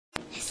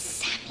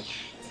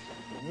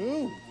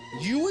Oh,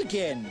 you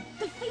again?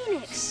 The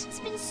Phoenix.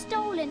 It's been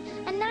stolen,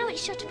 and now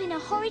it's shut up in a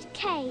horrid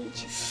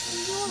cage.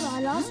 You're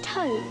our last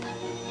hope.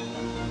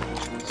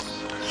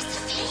 It's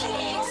the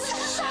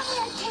Phoenix!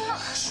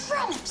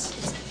 Tramps!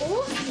 It's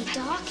awfully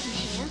dark in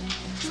here.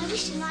 I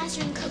wish Eliza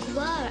and Cook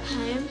were at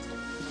home.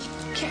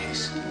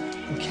 Cats?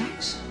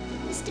 Cats?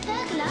 Mr.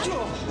 Burglar?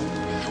 Oh.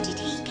 How did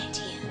he get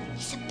here?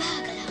 He's a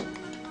burglar.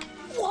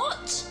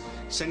 What?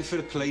 Send for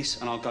the police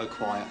and I'll go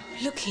quiet.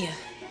 Look here.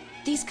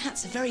 These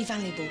cats are very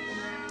valuable,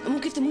 and we'll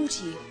give them all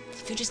to you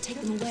if you just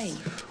take them away.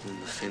 I'm on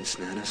the fence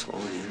now, that's what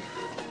I am.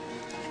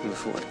 Never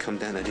thought I'd come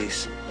down to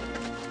this.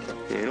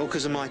 Yeah, and all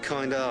because of my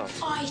kind heart.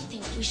 I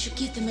think we should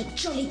give them a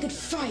jolly good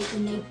fright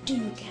when they do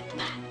get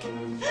back.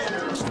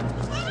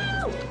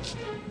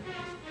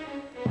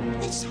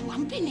 There's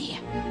someone been here.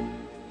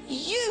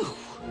 You!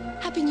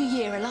 Happy New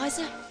Year,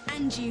 Eliza.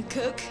 And you,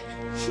 Cook.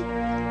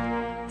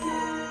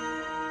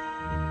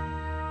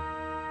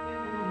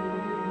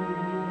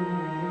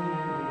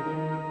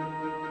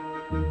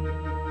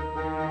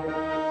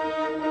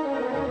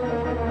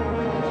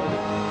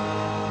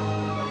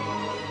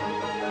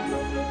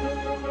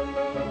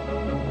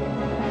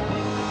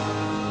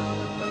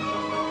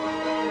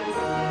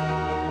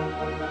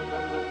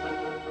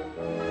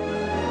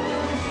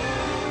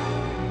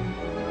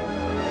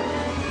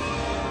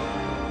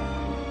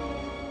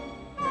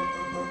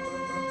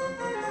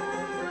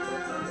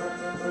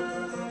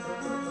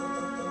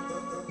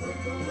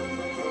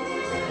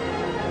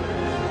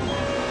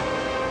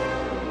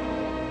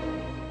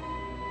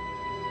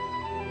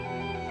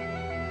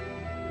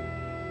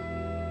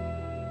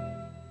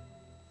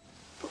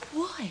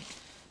 Why?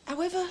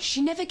 However,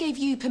 she never gave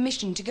you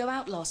permission to go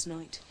out last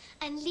night.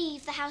 And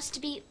leave the house to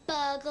be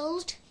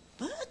burgled.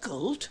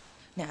 Burgled?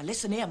 Now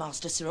listen here,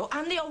 Master Cyril,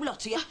 and the old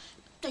lot of you.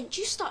 Don't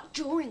you start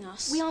jawing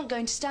us. We aren't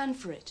going to stand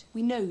for it.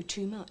 We know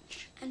too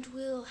much. And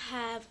we'll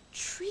have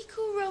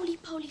treacle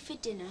roly-poly for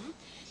dinner.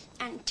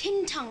 And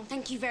tin tongue,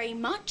 thank you very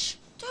much.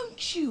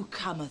 Don't you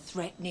come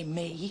a-threatening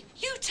me.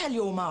 You tell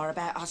your ma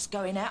about us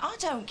going out. I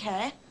don't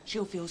care.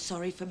 She'll feel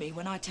sorry for me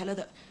when I tell her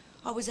that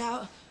I was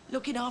out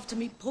looking after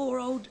me poor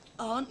old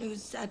aunt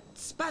who's had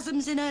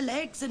spasms in her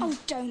legs and... Oh,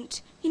 don't.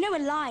 You know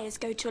liars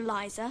go to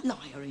Eliza.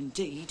 Liar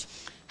indeed.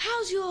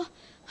 How's your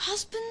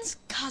husband's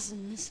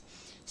cousins,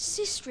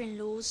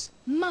 sister-in-law's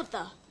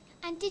mother?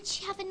 And did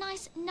she have a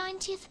nice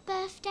 90th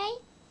birthday?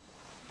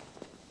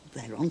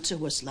 They're on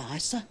to us,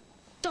 Liza.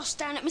 Dossed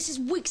down at Mrs.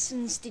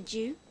 Wigson's, did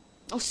you?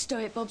 Oh, stow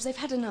it, Bobs. They've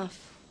had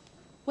enough.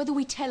 Whether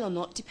we tell or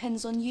not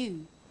depends on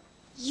you.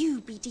 You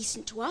be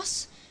decent to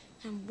us,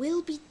 and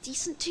we'll be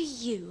decent to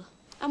you.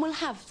 And we'll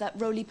have that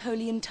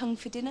roly-poly and tongue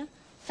for dinner.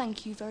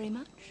 Thank you very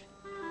much.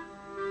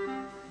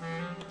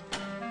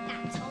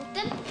 That told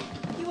them.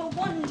 You are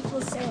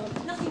wonderful, Cyril.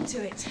 Nothing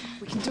to it.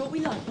 We can do what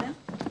we like now.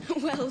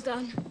 Well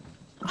done.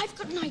 I've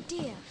got an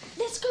idea.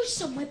 Let's go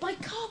somewhere by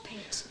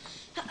carpet.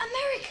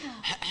 America.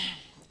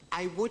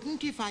 I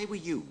wouldn't if I were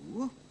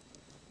you.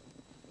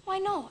 Why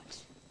not?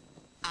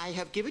 I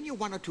have given you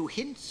one or two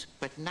hints,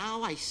 but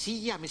now I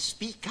see I must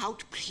speak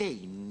out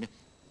plain.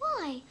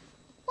 Why?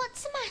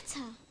 What's the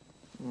matter?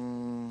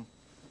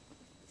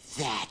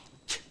 That.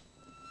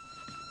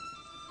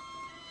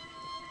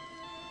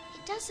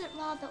 It does look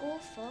rather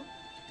awful.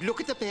 Look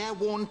at the bare,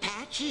 worn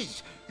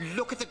patches.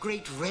 Look at the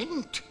great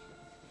rent.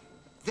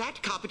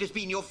 That carpet has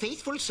been your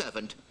faithful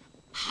servant.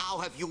 How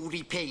have you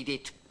repaid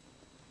it?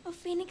 Oh,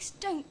 Phoenix,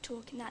 don't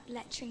talk in that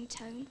lecturing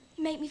tone.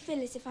 You make me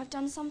feel as if I've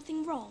done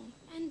something wrong.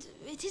 And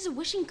it is a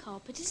wishing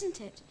carpet, isn't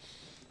it?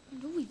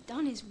 And all we've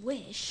done is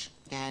wish.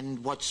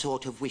 And what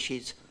sort of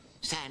wishes?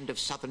 Sand of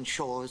southern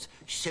shores,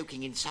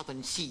 soaking in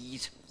southern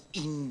seas,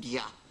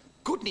 India.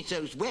 Goodness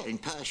knows where in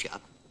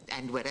Persia,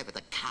 and wherever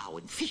the cow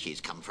and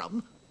fishes come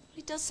from.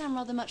 It does sound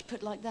rather much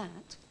put like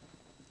that.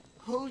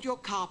 Hold your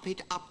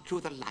carpet up to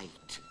the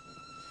light.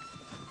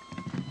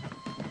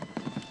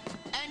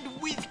 And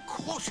with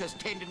cautious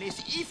tenderness,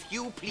 if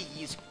you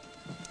please.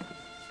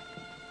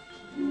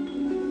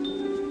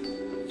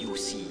 You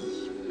see?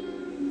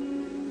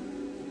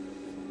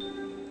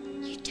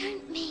 You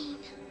don't mean...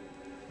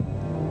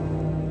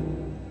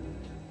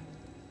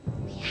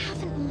 We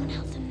haven't worn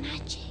out the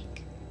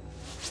magic.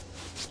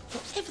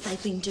 Whatever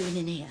they've been doing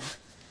in here.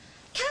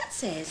 Cat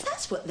says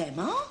that's what them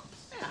are.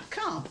 Yeah,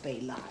 can't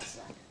be,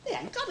 Liza. They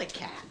ain't got a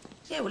cat.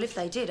 Yeah, well, if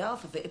they did,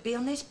 half of it'd be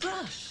on this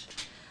brush.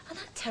 And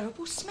that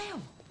terrible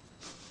smell.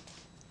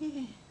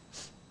 Yeah.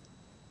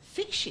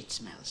 Fish it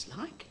smells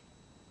like.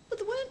 But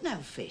there weren't no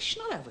fish,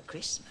 not over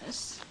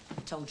Christmas.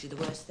 I told you the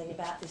worst thing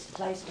about this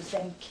place was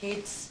them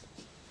kids.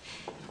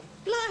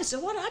 Liza,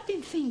 what I've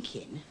been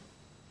thinking...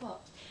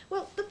 What?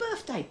 Well, the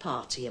birthday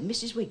party of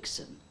Mrs.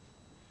 Wigson.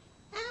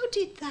 How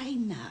did they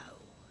know?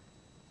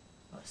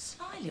 What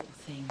sly little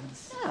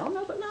things.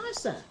 No, but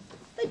Liza,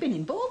 they've been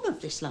in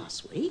Bournemouth this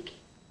last week.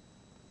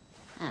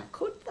 How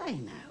could they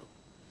know?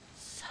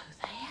 So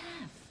they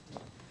have.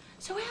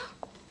 So how?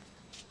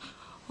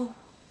 Oh,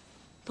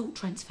 thought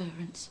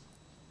transference.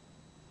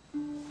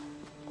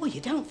 Well,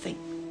 you don't think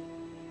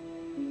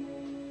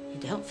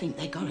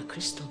they got a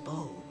crystal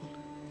ball?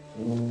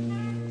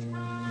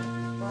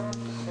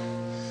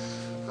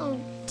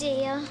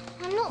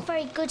 not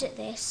very good at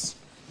this.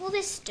 Will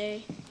this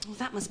do? Well,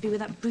 that must be where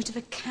that brute of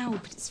a cow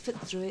put its foot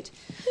through it.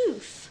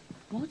 Hoof.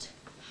 What?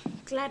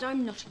 Glad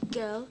I'm not a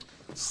girl.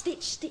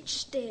 Stitch, stitch,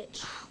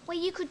 stitch. Well,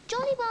 you could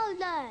jolly well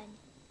learn.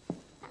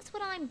 That's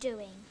what I'm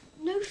doing.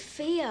 No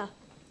fear.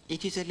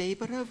 It is a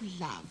labour of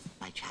love,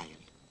 my child.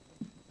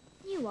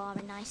 You are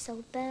a nice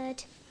old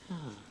bird.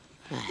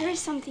 There is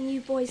something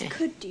you boys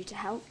could do to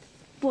help.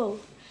 Wool.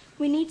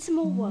 We need some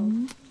more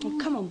wool. Oh,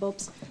 come on,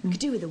 Bobs. We could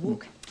do with a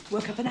walk.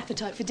 Work up an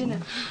appetite for dinner.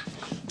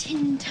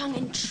 Tin tongue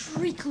and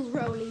treacle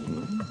rolly.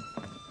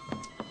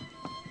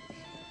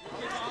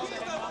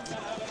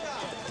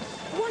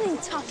 1 in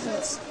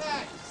tuppence.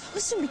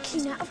 We'll soon be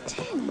clean out of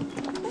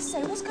 10. Let's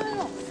say, what's going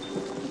on?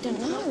 I don't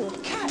know.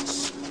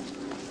 Cats!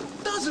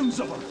 Dozens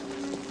of them!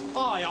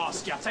 I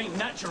ask you, it ain't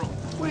natural.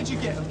 Where'd you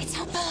get them? It's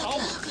our burglar.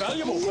 Oh,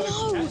 valuable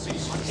cats.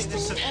 I'm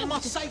innocent. Oh, my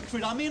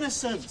sacred, I'm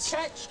innocent.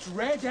 Catched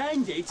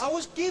red-handed? I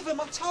was given,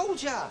 I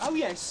told you. Oh,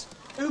 yes.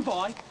 Who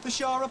by? The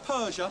Shah of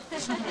Persia?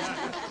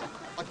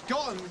 I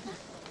got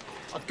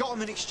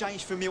them in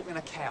exchange for milking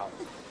a cow.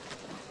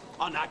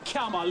 Oh, now,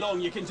 come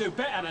along, you can do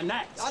better than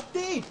that. I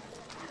did!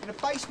 In a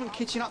basement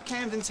kitchen up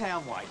Camden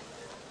Town way.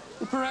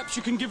 Well, perhaps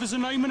you can give us a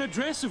name and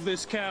address of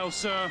this cow,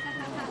 sir.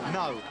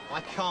 No,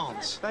 I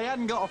can't. They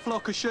hadn't got a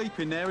flock of sheep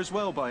in there as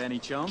well, by any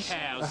chance.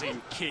 Cows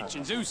in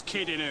kitchens. Who's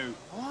kidding who?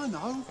 I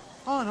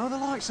know, the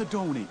likes of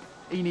Dorney.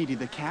 He needed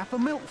the cow for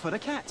milk for the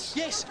cats.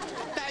 Yes,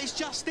 that is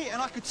just it, and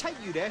I could take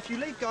you there if you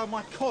leave go of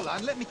my collar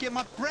and let me get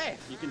my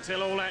breath. You can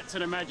tell all that to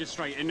the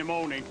magistrate in the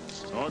morning.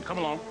 All right, come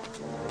along.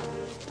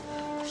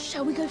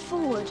 Shall we go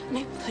forward?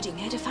 No,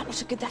 Puddinghead, if that not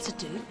a good that'd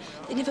do.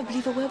 They never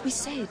believe a word we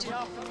said.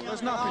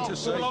 There's nothing to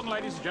see. Come along,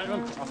 ladies and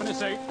gentlemen. Off in the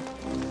seat.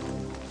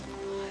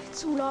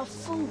 It's all our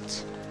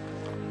fault.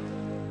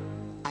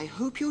 I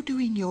hope you're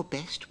doing your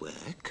best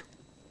work.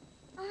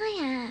 I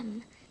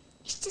am.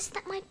 It's just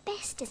that my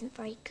best isn't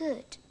very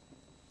good.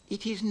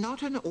 It is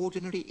not an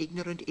ordinary,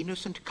 ignorant,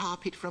 innocent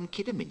carpet from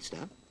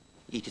Kidderminster.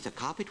 It is a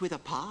carpet with a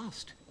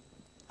past.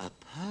 A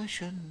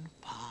Persian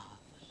past.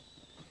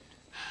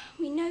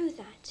 We know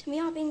that, and we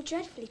are being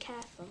dreadfully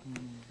careful.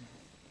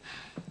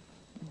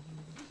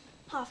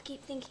 Half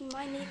keep thinking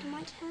my needle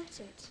might hurt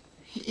it.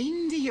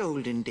 In the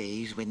olden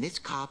days, when this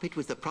carpet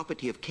was the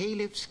property of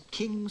caliphs,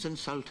 kings and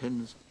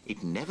sultans,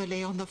 it never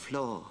lay on the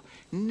floor.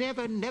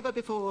 Never, never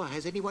before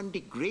has anyone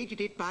degraded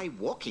it by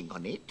walking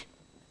on it.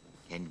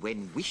 And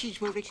when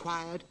wishes were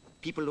required,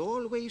 people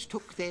always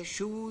took their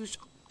shoes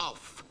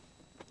off.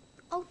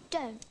 Oh,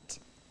 don't.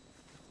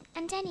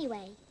 And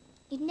anyway,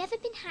 you'd never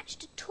been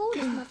hatched at all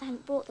if Mother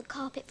hadn't brought the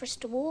carpet for us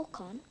to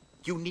walk on.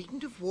 You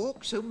needn't have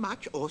walked so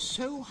much or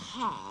so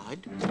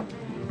hard.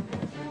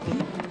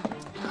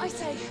 I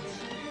say,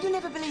 you'll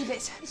never believe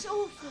it. It's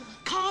awful.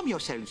 Calm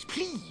yourselves,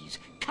 please.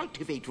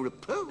 Cultivate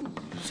repose.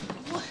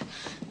 What?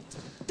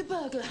 The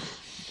burglar.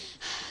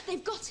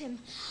 They've got him.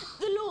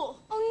 The law.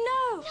 Oh,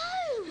 no!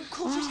 No!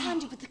 Caught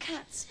red-handed with the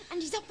cats.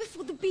 And he's up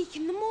before the beak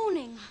in the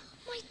morning.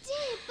 My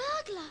dear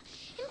burglar,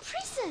 in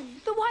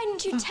prison. But why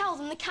didn't you tell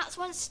them the cats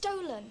weren't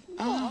stolen?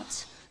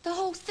 What? The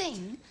whole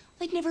thing?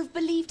 They'd never have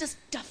believed us,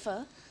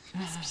 duffer.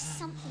 There must be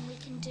something we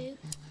can do.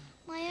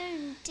 My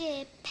own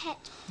dear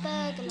pet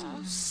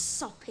burglar.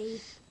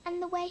 Soppy.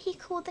 And the way he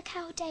called the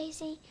cow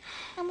Daisy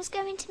and was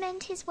going to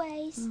mend his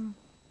ways.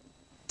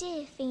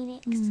 Dear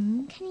Phoenix,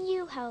 can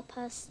you help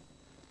us?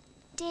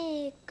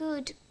 Dear,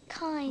 good,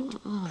 kind,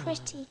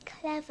 pretty,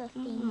 clever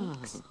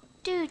Phoenix.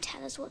 Do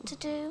tell us what to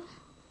do.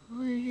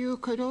 Well, you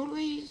could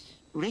always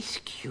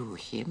rescue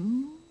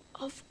him.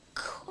 Of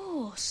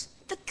course.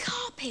 The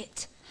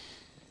carpet.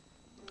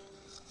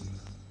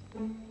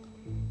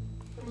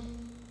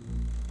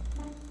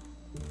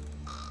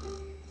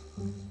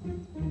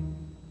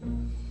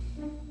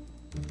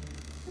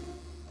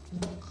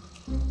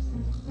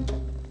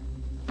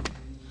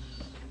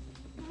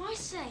 I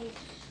say,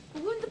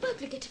 won't the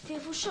burglar get a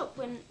fearful shock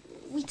when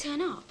we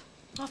turn up?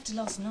 After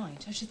last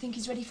night, I should think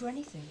he's ready for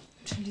anything.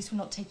 At least we're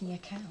not taking a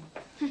cow.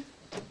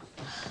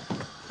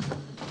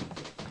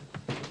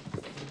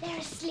 They're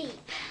asleep.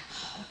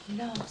 At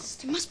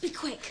last. It must be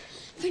quick.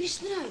 Finish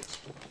the note.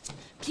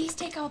 Please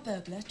take our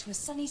burglar to a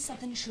sunny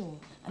southern shore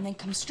and then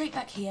come straight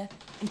back here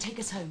and take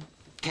us home.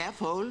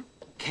 Careful,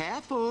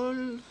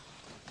 careful.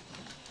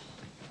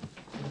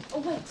 Oh,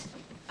 wait.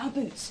 Our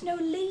boots. No,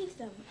 leave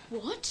them.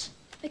 What?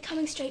 We're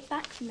coming straight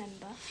back,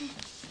 remember?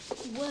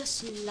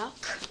 Worse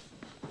luck.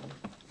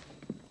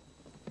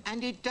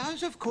 And it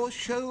does, of course,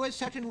 show a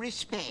certain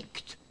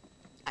respect.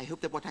 I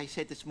hope that what I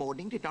said this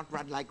morning did not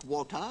run like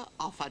water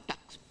off a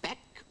duck's back.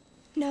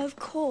 No, of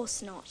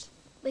course not.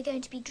 We're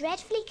going to be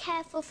dreadfully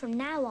careful from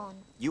now on.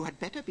 You had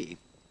better be.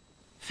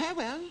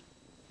 Farewell.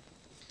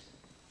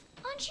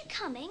 Aren't you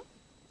coming?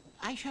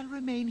 I shall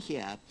remain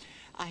here.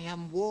 I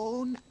am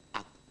worn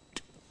out.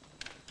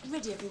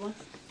 Ready, everyone?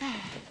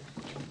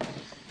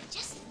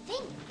 Just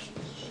think.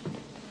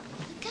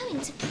 We're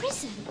going to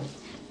prison.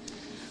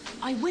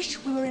 I wish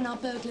we were in our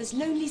burglar's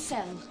lonely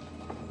cell.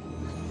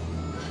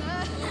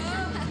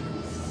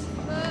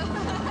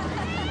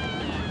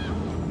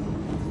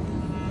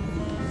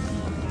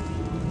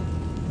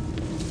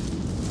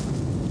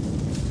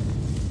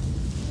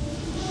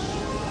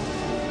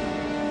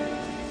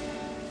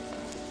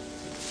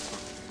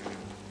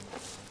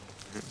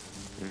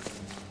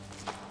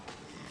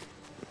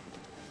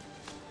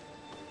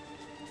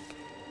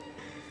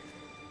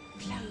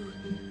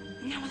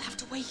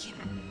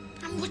 him.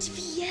 And what if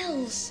he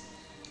yells?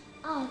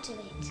 I'll do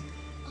it.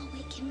 I'll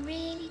wake him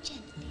really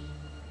gently.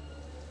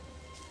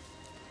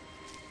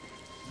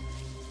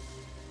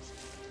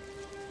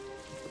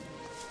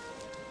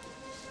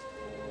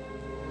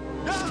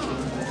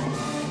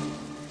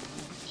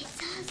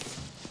 It's us,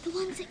 the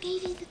ones that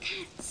gave you the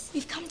cats.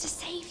 We've come to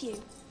save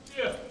you.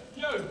 Yeah,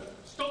 you!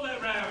 Stop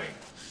that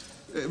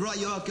rowing! Right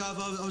you are,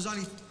 Gov. I was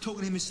only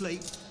talking in my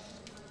sleep.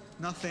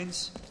 No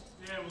offence.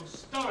 Yeah, well,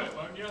 stow it,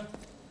 won't you? How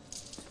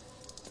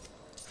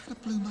the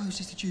blue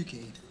Moses did you get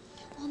in?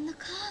 On the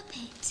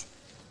carpet.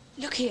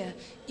 Look here,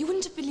 you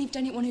wouldn't have believed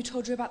anyone who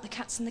told you about the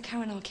cats and the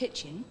cow in our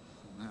kitchen.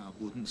 No, I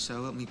wouldn't.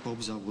 So help me,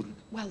 Bobs, I wouldn't.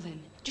 Well then,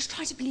 just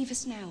try to believe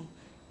us now.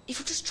 If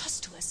you'll just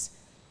trust to us,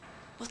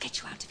 we'll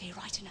get you out of here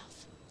right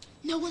enough.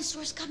 No one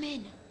saw us come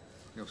in.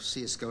 You'll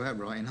see us go out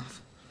right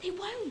enough. They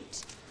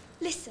won't.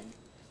 Listen,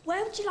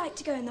 where would you like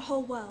to go in the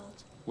whole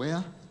world?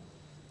 Where?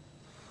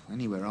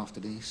 Anywhere after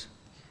these.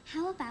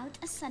 How about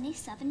a sunny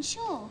southern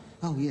shore?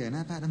 Oh, yeah, and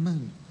how about the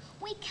moon?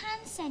 We can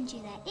send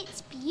you there.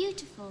 It's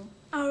beautiful.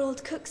 Our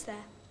old cook's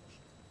there.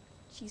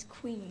 She's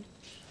queen.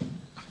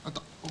 I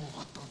don't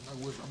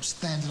know whether I'm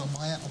standing on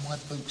my hat or my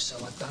boots, so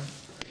I don't.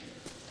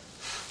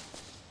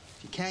 If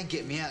you can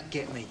get me out,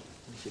 get me.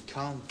 And if you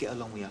can't, get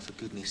along with you, for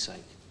goodness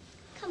sake.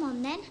 Come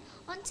on then,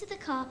 onto the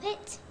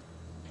carpet.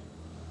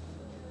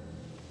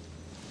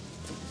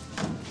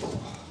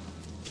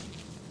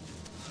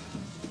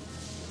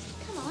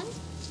 Come on.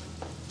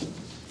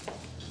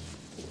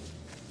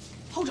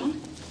 Hold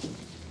on.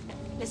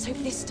 Let's hope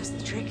this does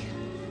the trick.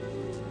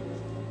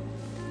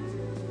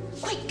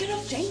 Quick, get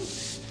off, Jane.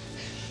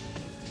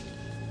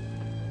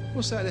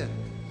 What's that there?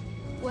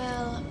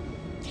 Well,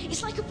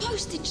 it's like a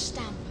postage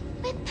stamp.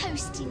 We're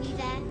posting you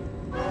there.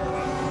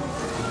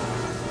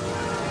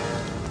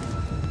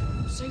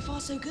 So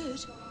far, so good.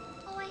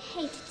 Oh, I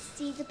hated to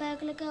see the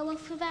burglar go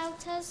off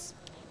without us.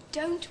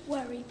 Don't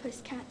worry,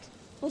 Pusscat.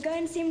 We'll go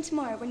and see him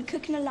tomorrow when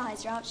Cook and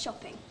Eliza are out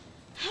shopping.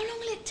 How long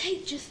will it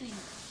take, do you think?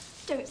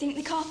 Don't think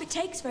the carpet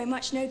takes very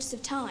much notice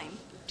of time.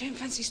 Don't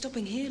fancy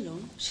stopping here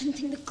long. Shouldn't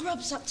think the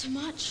grub's up to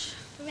much.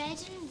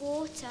 Bread and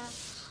water.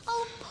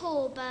 Oh,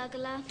 poor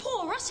burglar.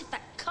 Poor us if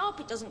that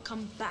carpet doesn't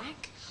come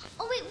back.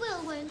 Oh, it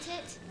will, won't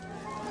it?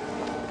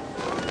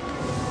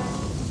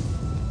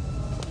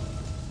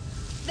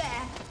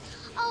 There.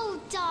 Oh,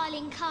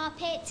 darling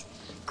carpet.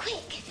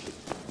 Quick.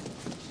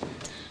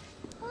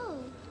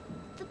 Oh,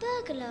 the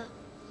burglar.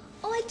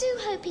 Oh, I do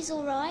hope he's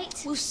all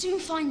right. We'll soon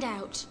find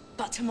out,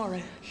 but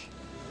tomorrow.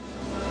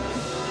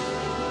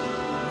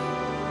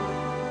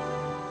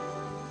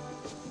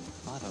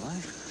 I don't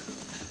know.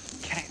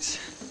 Cats.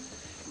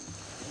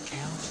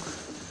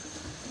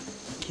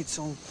 Cows. Kids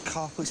on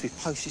carpets with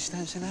postage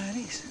stamps and how it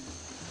is.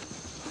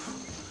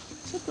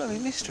 It's a bloody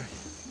mystery.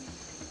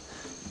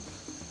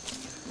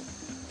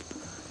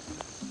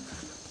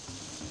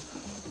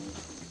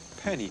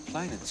 Penny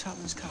plain and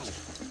tuppence coloured.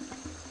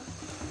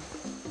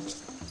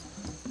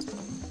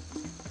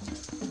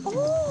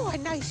 Oh, a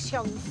nice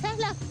young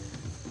fella.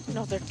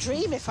 Another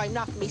dream, if I'm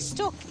not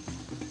mistook.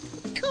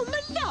 Come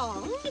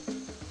along.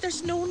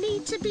 There's no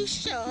need to be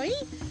shy.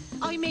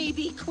 I may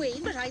be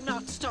queen, but I'm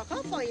not stuck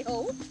up, I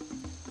hope.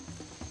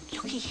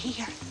 Looky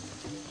here.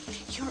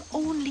 You're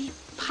only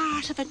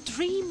part of a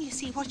dream, you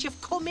see, what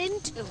you've come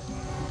into.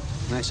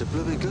 That's a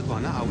blooming good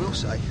one, that I will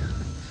say.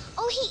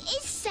 Oh, he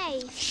is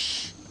safe.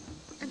 Shh.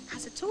 And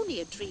as it's only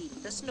a dream,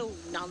 there's no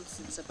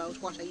nonsense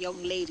about what a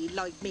young lady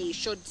like me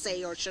should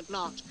say or should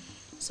not.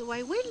 So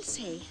I will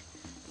say,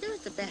 you're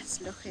the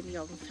best-looking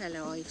young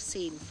fellow I've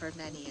seen for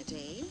many a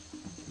day.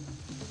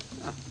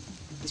 Oh,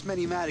 it's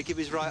many mad to give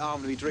his right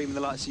arm to be dreaming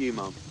the likes of you,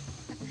 Mum.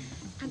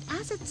 And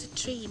as it's a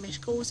dream, it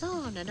goes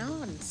on and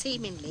on,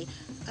 seemingly,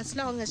 as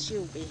long as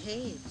you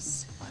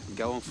behaves. I can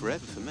go on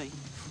forever for me.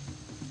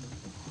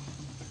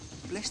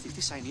 Blessed if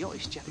this ain't the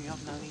hottest jabbing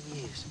I've known in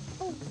years.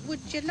 Oh,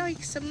 would you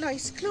like some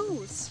nice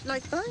clothes,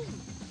 like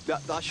mine?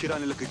 I should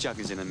only look at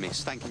juggins in a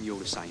miss, thanking you all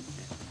the same.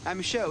 And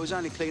Michelle was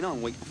only clean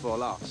on week before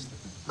last.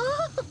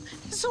 Oh,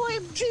 so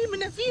I'm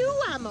dreaming of you,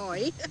 am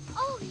I?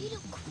 Oh, you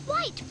look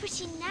quite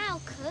pretty now,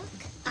 Cook.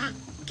 Ah,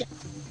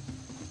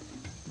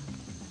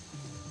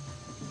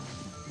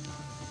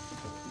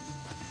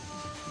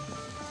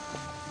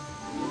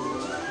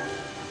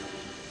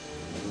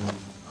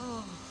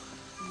 oh,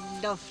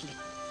 lovely.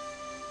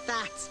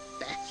 That's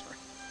better.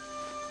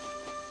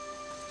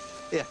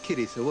 Yeah,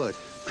 kiddies, a word.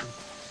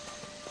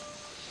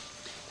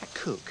 That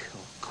cook,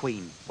 or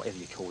queen, whatever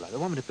you call her, the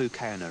one with the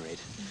bouquet on her head,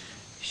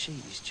 she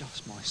is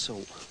just my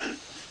sort. I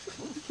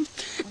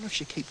wonder if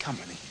she'd keep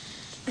company.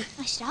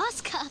 I should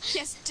ask her.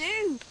 Yes,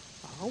 do.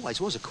 I always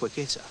was a quick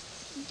hitter.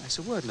 That's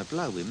a word and a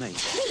blow with me.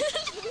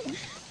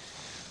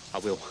 I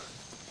will.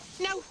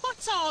 Now,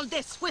 what's all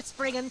this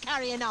whispering and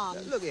carrying on?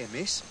 Look here,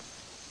 miss.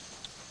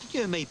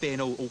 You and me being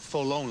all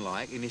full on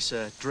like in this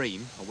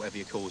dream, or whatever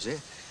you calls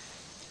it,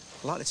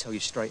 I'd like to tell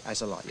you straight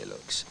as I like your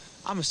looks.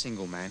 I'm a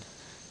single man,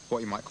 what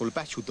you might call a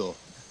bachelor.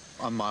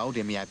 I'm mild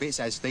in my habits,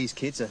 as these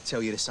kids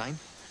tell you the same.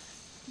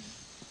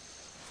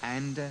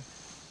 And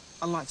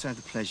I'd like to have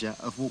the pleasure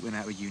of walking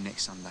out with you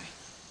next Sunday.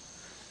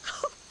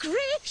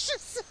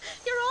 gracious!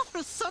 You're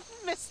awful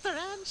sudden, mister,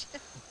 aren't you?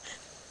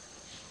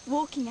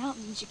 Walking out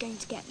means you're going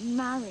to get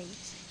married.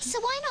 So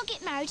why not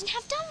get married and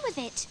have done with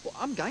it? Well,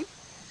 I'm game.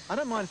 I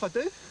don't mind if I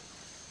do.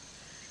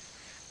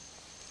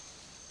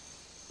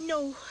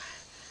 No.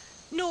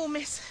 No,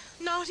 miss.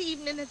 Not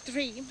even in a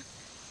dream.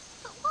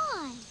 But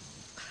why?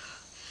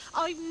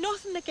 I've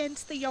nothing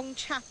against the young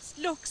chap's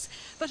looks,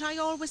 but I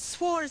always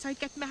swore as I'd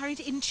get married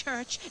in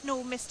church.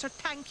 No, mister,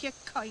 thank you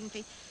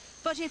kindly.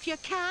 But if you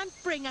can't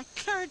bring a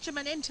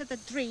clergyman into the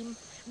dream,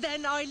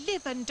 then I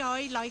live and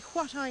die like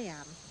what I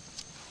am.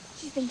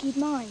 Do you think he'd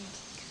mind?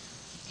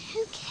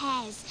 Who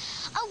cares?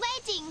 A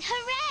wedding,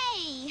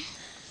 hooray!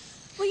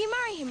 Will you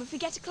marry him if we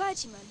get a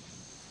clergyman?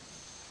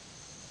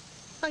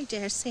 I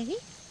dare say.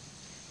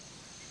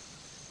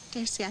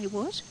 Dare say I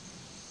would.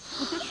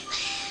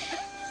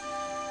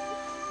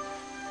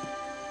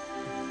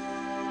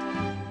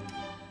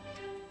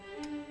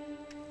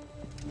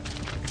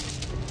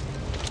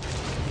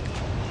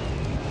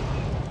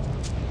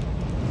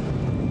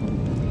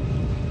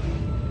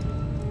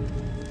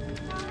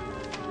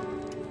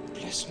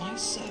 Bless my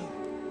soul.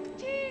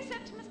 Tea,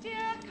 Septimus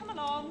dear, come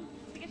along.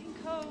 We're getting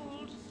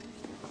cold.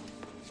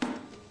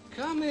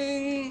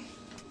 Coming,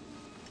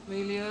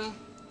 Amelia.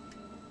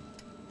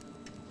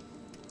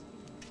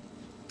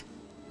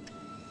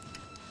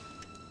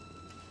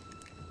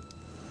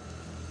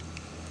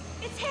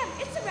 It's him.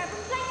 It's the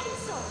Reverend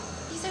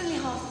Blenkinsop. He's only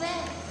half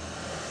there.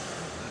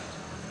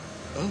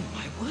 Oh,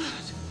 my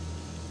word.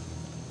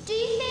 Do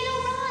you feel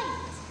all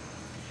right?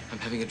 I'm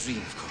having a dream,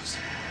 of course.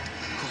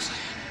 Of course I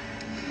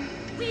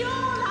am. We all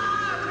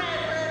are,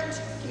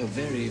 Reverend. A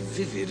very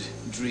vivid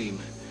dream.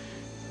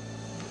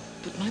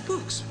 But my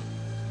books,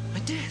 my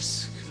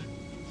desk,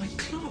 my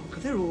clock,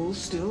 they're all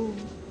still...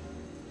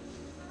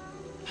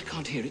 I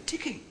can't hear it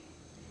ticking.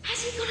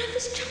 Has he gone over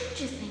his jump,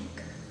 do you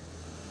think?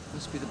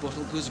 Must be the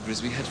bottled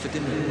gooseberries we had for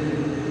dinner.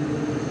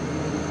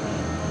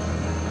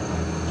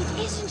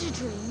 It isn't a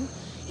dream.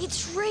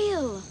 It's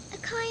real. A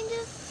kind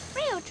of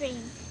real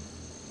dream.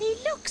 He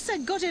looks a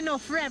good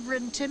enough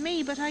Reverend to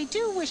me, but I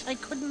do wish I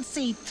couldn't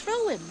see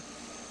through him.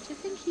 Do you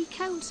think he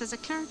counts as a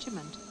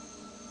clergyman?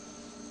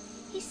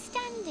 He's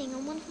standing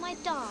on one of my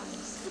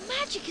dolls. The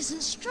magic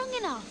isn't strong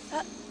enough.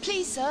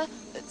 Please, sir,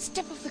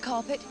 step off the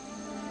carpet.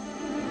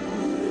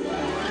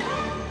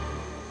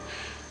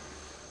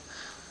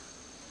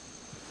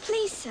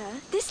 Please,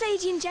 sir, this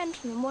lady and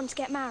gentleman want to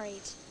get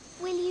married.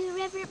 Will you,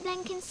 Reverend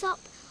Blenkinsop?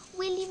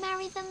 Will you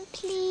marry them,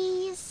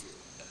 please?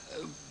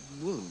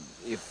 Well,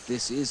 if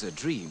this is a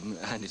dream,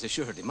 and it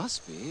assuredly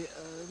must be,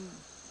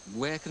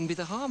 where can be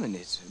the harm in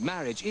it?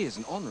 Marriage is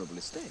an honourable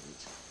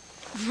estate.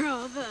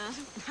 Rather.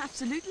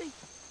 Absolutely.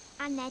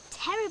 And they're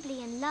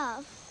terribly in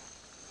love.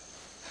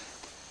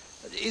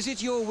 Is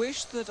it your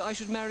wish that I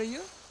should marry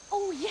you?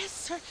 Oh, yes,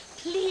 sir.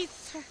 Please,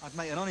 sir. I'd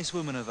make an honest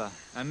woman of her,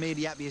 and me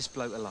the happiest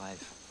bloke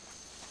alive.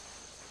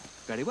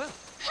 Very well.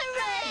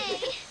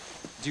 Hooray!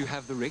 Do you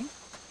have the ring?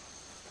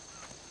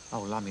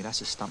 Oh, lummy,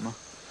 that's a stumper.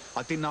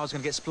 I didn't know I was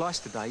going to get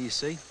spliced today, you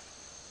see.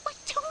 Well,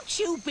 don't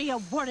you be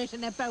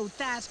a-worriting about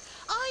that.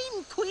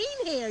 I'm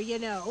queen here, you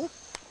know.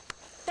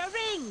 The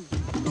ring.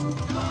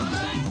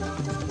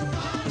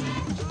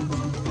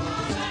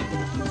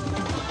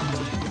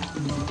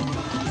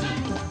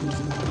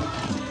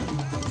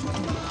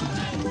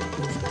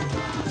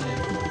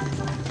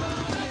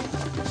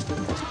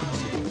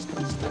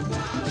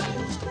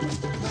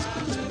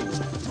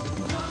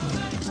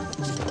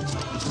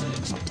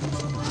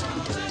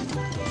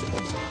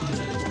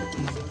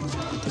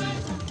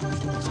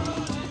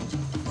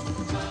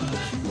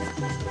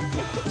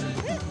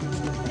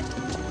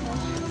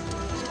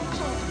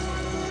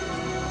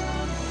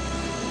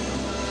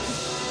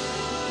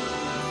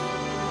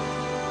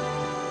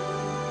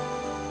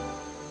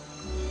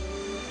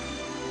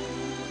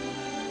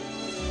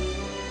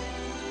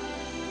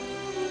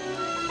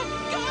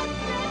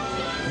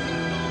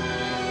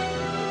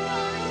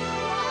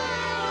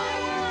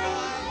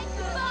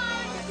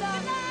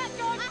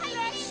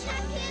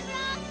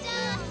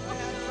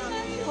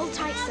 Hold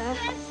tight, sir.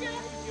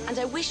 And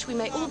I wish we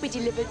may all be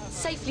delivered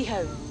safely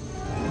home.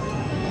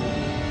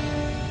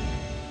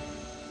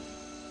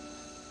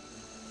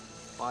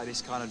 Buy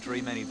this kind of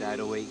dream any day of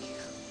the week.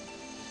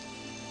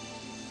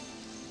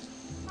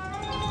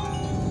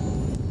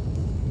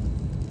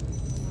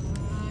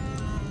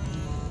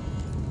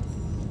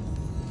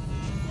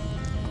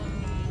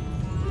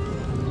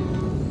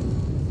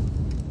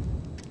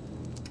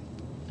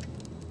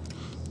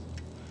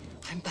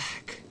 I'm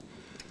back.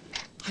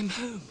 I'm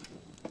home.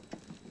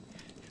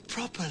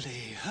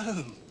 Properly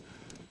home.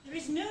 There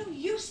is no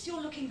use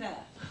you're looking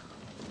there.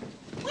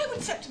 Why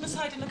would Septimus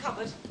hide in the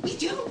cupboard? We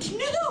don't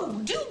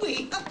know, do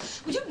we?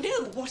 We don't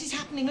know what is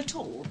happening at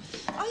all.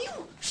 Are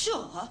you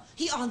sure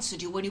he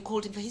answered you when you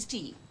called him for his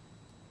tea?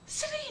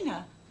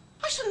 Serena,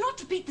 I shall not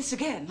repeat this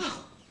again.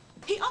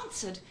 He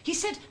answered. He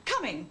said,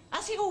 coming,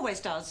 as he always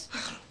does.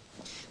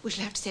 We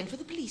shall have to send for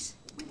the police.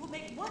 We will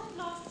make one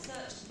last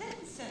search,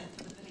 then send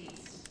for the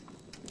police.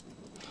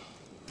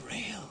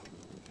 Real.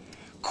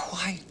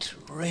 Quite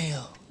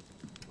real.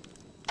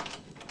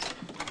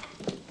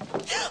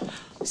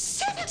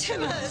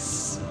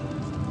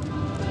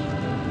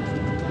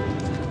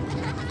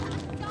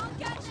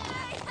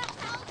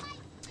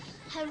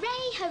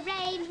 Hooray,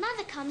 hooray,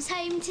 Mother comes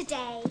home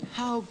today.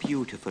 How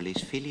beautiful is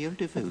filial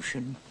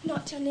devotion.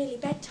 Not till nearly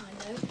bedtime,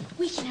 though.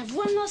 We can have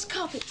one last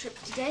carpet trip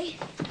today.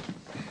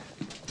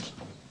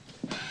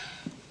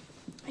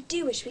 I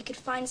do wish we could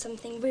find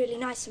something really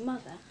nice for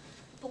Mother.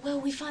 But where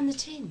will we find the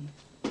tin?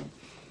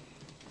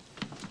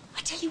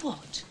 I tell you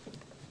what.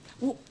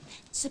 Well,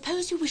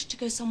 suppose you wish to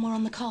go somewhere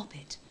on the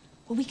carpet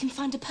where we can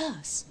find a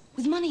purse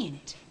with money in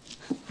it.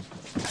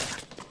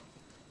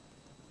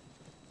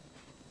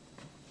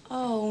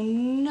 Oh,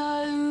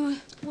 no.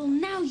 Well,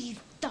 now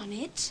you've done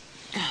it.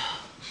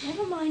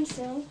 Never mind,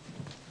 Sil.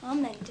 I'll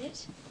mend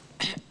it.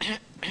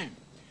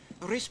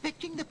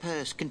 Respecting the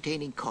purse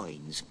containing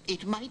coins,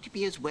 it might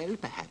be as well,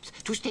 perhaps,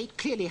 to state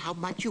clearly how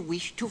much you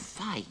wish to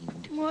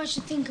find. Well, I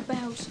should think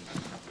about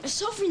a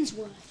sovereign's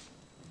worth.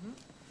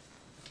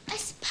 I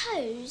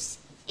suppose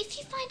if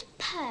you find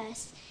a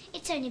purse,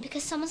 it's only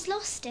because someone's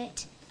lost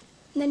it.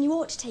 And then you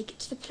ought to take it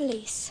to the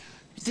police.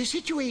 The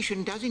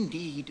situation does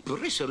indeed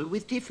bristle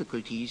with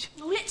difficulties.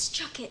 Oh, let's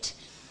chuck it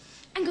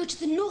and go to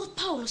the North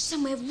Pole or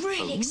somewhere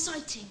really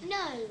exciting.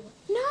 No.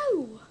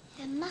 No!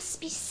 There must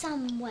be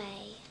some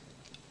way.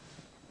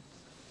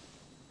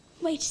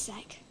 Wait a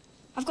sec.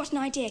 I've got an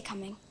idea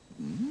coming.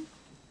 Hmm?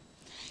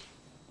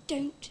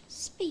 Don't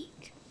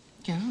speak.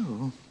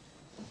 Oh.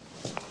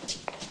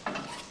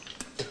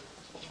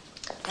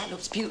 That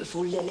looks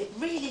beautiful, Lil. It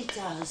really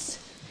does.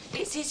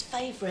 It's his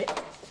favourite.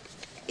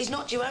 He's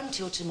not due home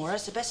till tomorrow,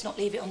 so best not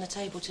leave it on the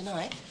table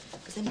tonight,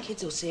 because them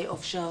kids will see it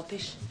off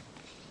sharpish.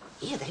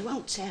 Yeah, they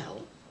won't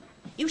tell.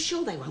 You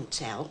sure they won't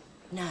tell?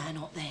 Nah,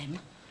 not them.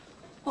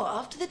 What,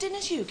 after the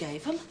dinners you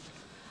gave them?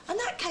 And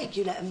that cake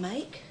you let them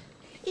make?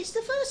 It's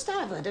the first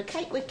I've heard of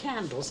cake with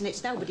candles, and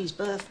it's nobody's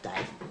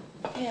birthday.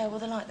 Yeah, well,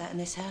 they're like that in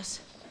this house.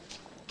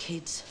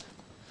 Kids.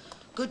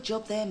 Good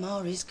job their ma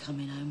is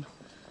coming home.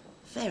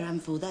 Fair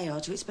handful they are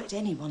to expect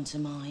anyone to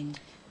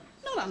mind.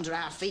 Not under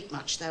our feet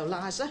much, though,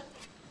 Liza.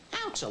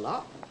 Out a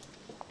lot.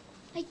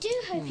 I do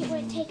hope it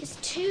won't take us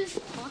too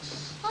far.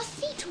 Our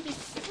feet will be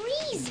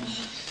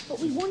freezing. But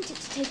we want it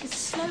to take us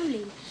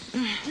slowly.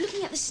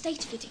 Looking at the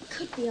state of it, it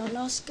could be our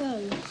last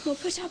go. We'll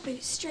put our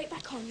boots straight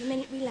back on the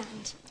minute we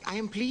land. I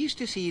am pleased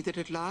to see that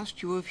at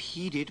last you have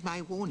heeded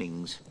my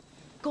warnings.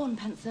 Go on,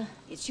 Panther.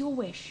 It's your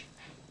wish.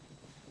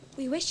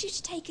 We wish you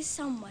to take us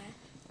somewhere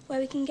where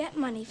we can get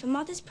money for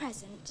Mother's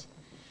present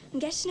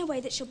and get it in a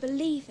way that she'll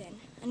believe in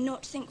and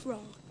not think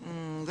wrong.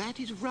 That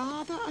is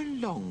rather a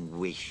long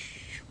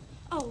wish.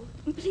 Oh,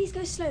 and please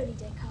go slowly,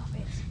 dear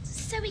Carpet.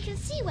 So we can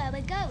see where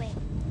we're going.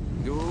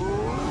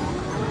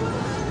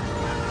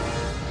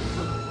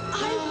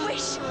 I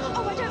wish...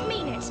 Oh, I don't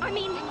mean it. I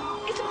mean,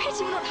 it's a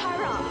pity we're not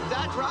higher up.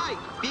 That's right.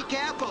 Be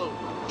careful.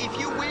 If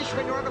you wish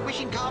when you're on a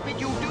wishing carpet,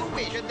 you do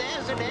wish, and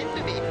there's an end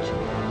of it.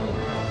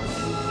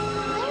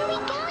 Where are we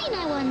going,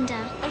 I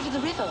wonder? Over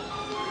the river.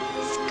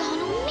 It's gone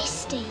all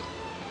misty.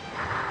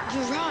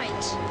 You're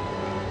right.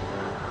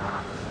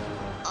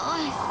 Oh,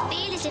 I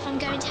feel as if I'm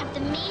going to have the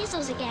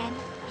measles again.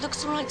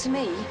 Looks all right to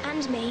me.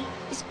 And me.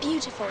 It's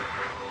beautiful.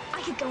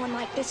 I could go on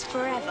like this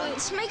forever.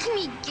 It's making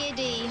me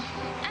giddy.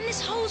 And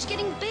this hole's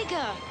getting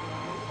bigger.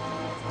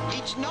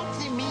 It's not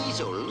the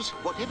measles,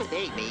 whatever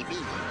they may be.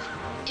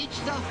 It's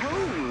the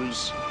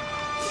holes.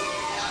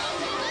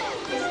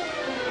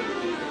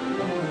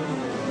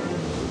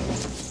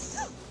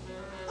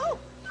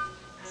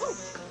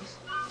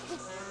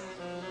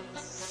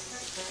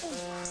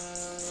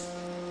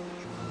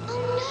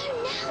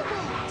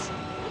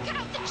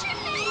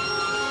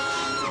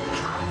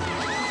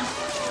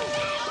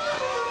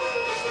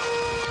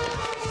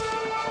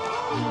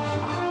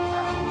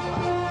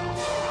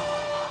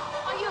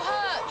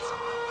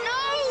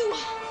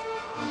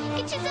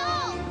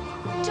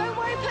 Don't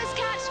worry,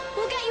 Pusscat.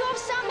 We'll get you off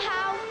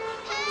somehow.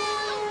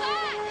 Help!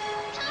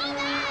 Come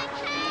back!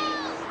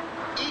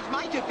 Help! It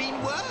might have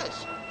been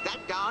worse. That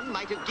darn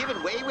might have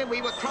given way when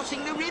we were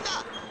crossing the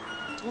river.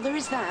 Well, there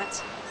is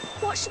that.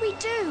 What should we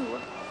do?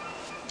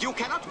 You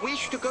cannot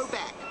wish to go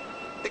back.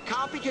 The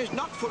carpet has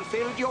not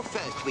fulfilled your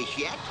first wish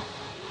yet.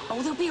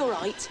 Oh, they'll be all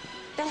right.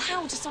 They'll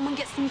howl till someone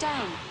gets them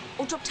down,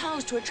 or drop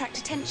towels to attract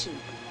attention.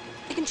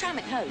 They can tram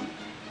it home.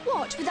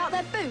 What, without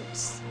their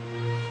boots?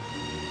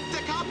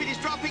 The carpet is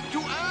dropping to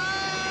earth!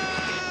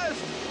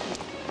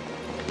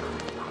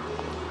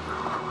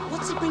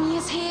 What's it bringing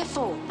us here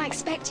for? I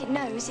expect it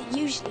knows. It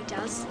usually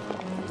does.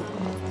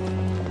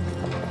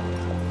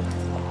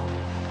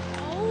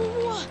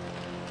 Oh!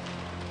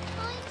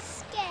 I'm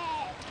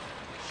scared.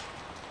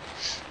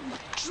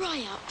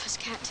 Dry up,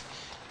 Pusscat.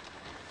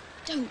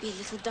 Don't be a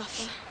little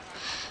duffer.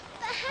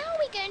 But how are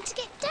we going to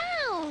get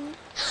down?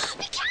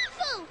 Be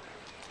careful!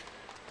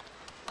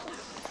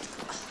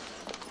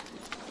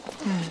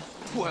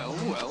 Well,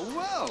 well,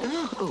 well.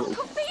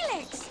 Uncle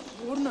Felix!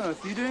 What on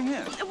earth are you doing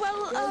here?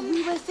 Well,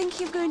 we were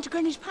thinking of going to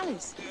Greenwich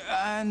Palace.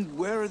 And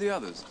where are the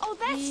others? Oh,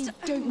 We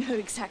don't know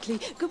exactly.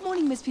 Good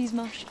morning, Miss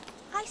Peasmarsh.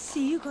 I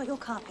see you got your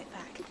carpet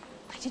back.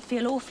 I did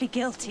feel awfully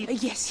guilty.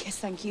 Yes,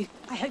 thank you.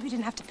 I hope you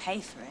didn't have to pay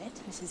for it.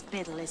 Mrs.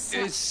 Biddle is such...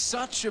 It's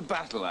such a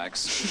battle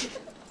axe.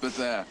 But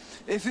there,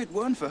 if it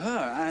weren't for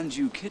her and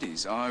you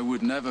kiddies, I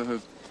would never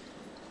have...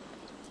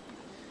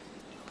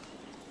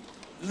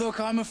 Look,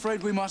 I'm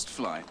afraid we must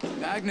fly.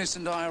 Agnes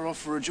and I are off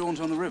for a jaunt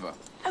on the river.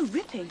 Oh,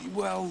 ripping.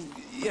 Well,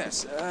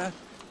 yes.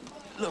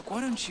 Look,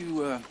 why don't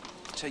you,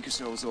 take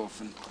yourselves off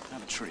and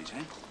have a treat,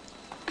 eh?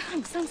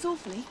 Thanks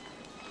awfully.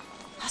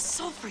 A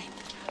sovereign.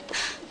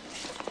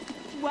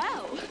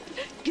 Wow.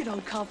 Good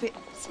old carpet.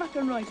 Smack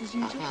on right as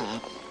usual.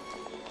 Help!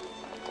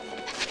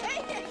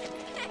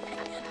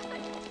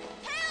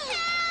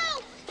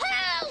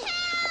 Help!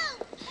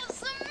 Help! What's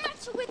the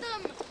matter with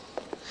them?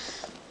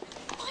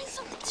 Find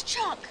something to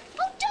chuck.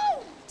 Oh,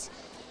 don't!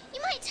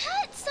 You might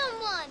hurt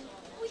someone.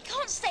 We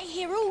can't stay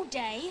here all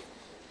day.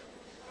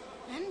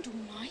 And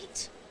all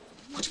night.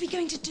 What are we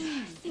going to do?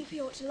 I think we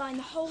ought to line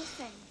the whole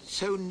thing.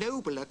 So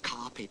noble a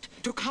carpet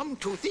to come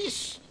to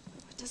this.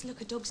 It does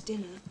look a dog's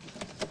dinner.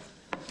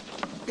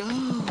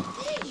 Oh.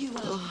 There you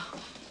are.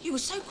 You were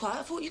so quiet,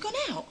 I thought you'd gone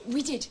out.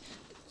 We did.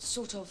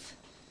 Sort of.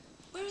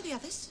 Where are the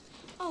others?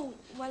 Oh,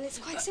 well, it's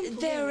quite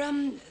simple.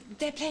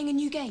 They're playing a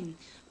new game.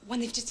 One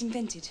they've just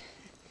invented.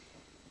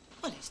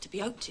 Well, it's to be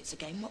hoped it's a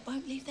game what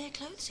won't leave their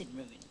clothes in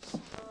ruins.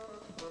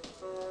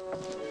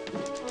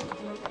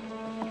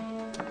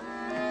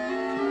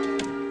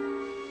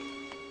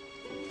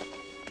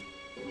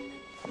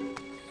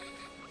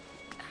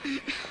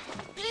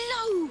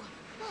 Blow!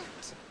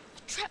 What?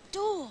 A trap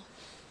door.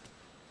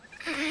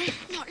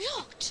 Not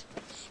locked.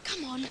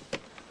 Come on.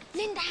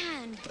 Lend a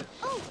hand.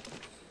 Oh.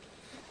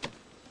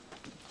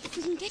 If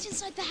we can get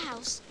inside the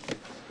house,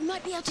 we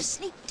might be able to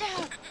sneak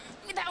down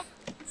without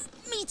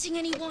meeting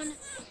anyone.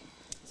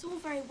 It's all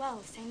very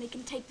well saying they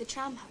can take the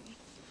tram home,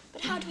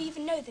 but how do we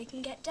even know they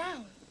can get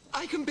down?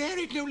 I can bear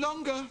it no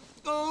longer.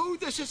 Oh,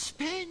 the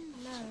suspense.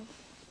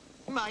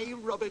 No. My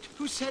Robert,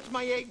 who set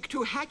my egg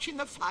to hatch in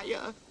the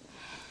fire.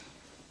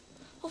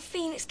 Oh,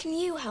 Phoenix, can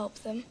you help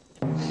them?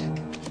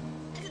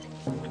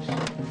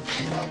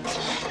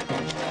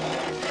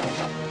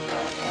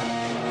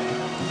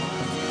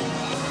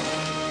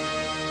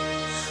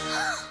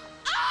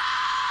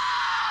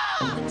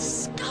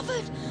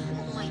 Discovered!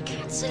 My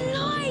cat's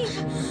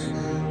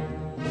alive!